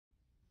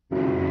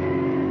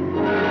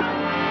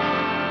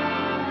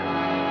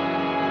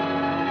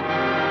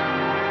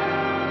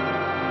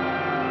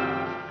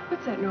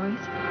What's that noise?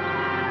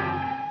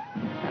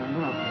 I don't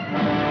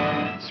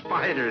know.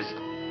 Spiders.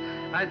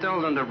 I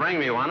told them to bring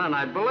me one, and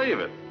I'd believe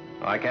it.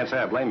 Oh, I can't say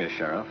I blame you,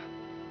 Sheriff.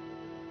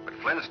 But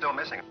Flynn's still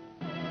missing.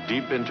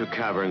 Deep into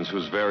caverns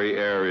whose very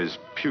air is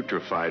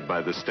putrefied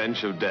by the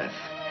stench of death.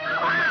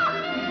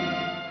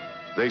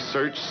 They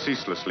search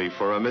ceaselessly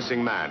for a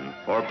missing man,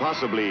 or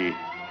possibly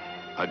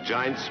a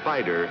giant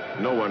spider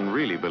no one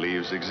really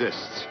believes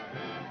exists,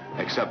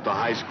 except the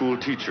high school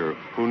teacher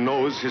who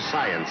knows his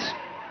science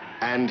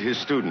and his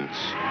students.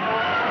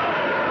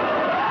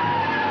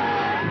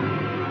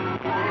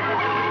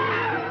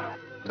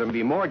 There may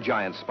be more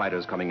giant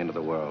spiders coming into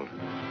the world.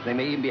 They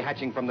may even be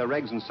hatching from their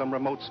eggs in some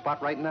remote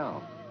spot right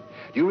now.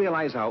 Do you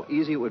realize how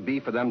easy it would be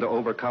for them to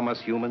overcome us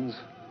humans?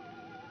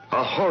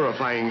 A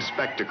horrifying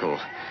spectacle.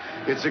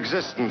 Its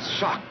existence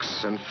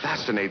shocks and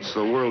fascinates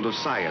the world of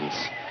science.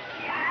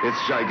 Its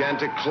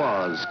gigantic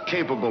claws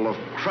capable of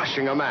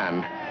crushing a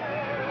man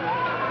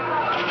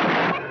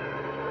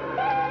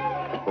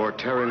or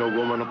tearing a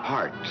woman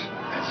apart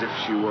as if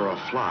she were a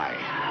fly.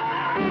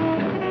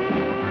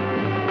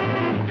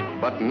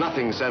 But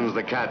nothing sends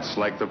the cats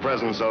like the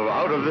presence of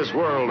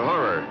out-of-this-world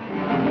horror.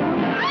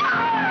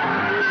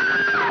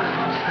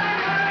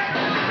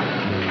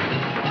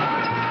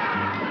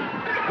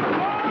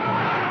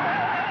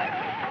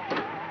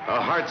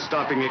 A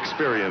heart-stopping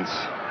experience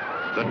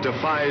that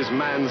defies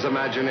man's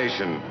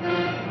imagination,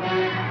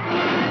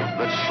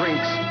 that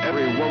shrinks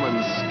every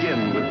woman's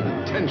skin with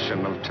the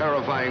tension of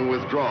terrifying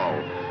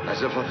withdrawal,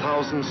 as if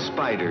 1,000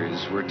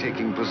 spiders were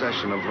taking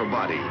possession of her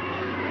body.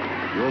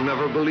 You'll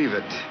never believe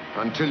it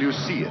until you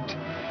see it.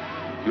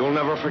 You'll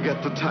never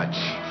forget the touch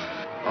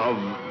of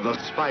the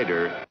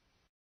spider